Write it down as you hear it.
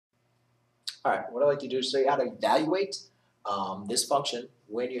All right, what I'd like to do is show you how to evaluate this function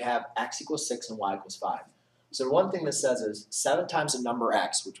when you have x equals 6 and y equals 5. So one thing that says is 7 times the number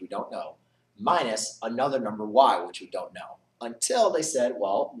x, which we don't know, minus another number y, which we don't know. Until they said,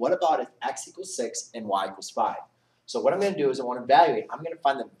 well, what about if x equals 6 and y equals 5? So what I'm going to do is I want to evaluate. I'm going to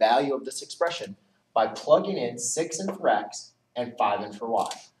find the value of this expression by plugging in 6 in for x and 5 in for y.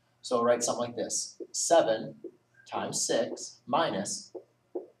 So I'll write something like this. 7 times 6 minus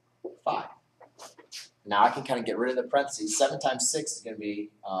 5. Now I can kind of get rid of the parentheses. 7 times 6 is going to be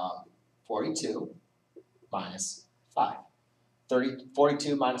 42 minus 5.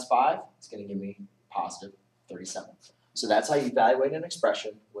 42 minus 5 is going to give me positive 37. So that's how you evaluate an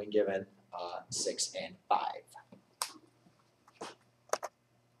expression when given 6 and 5.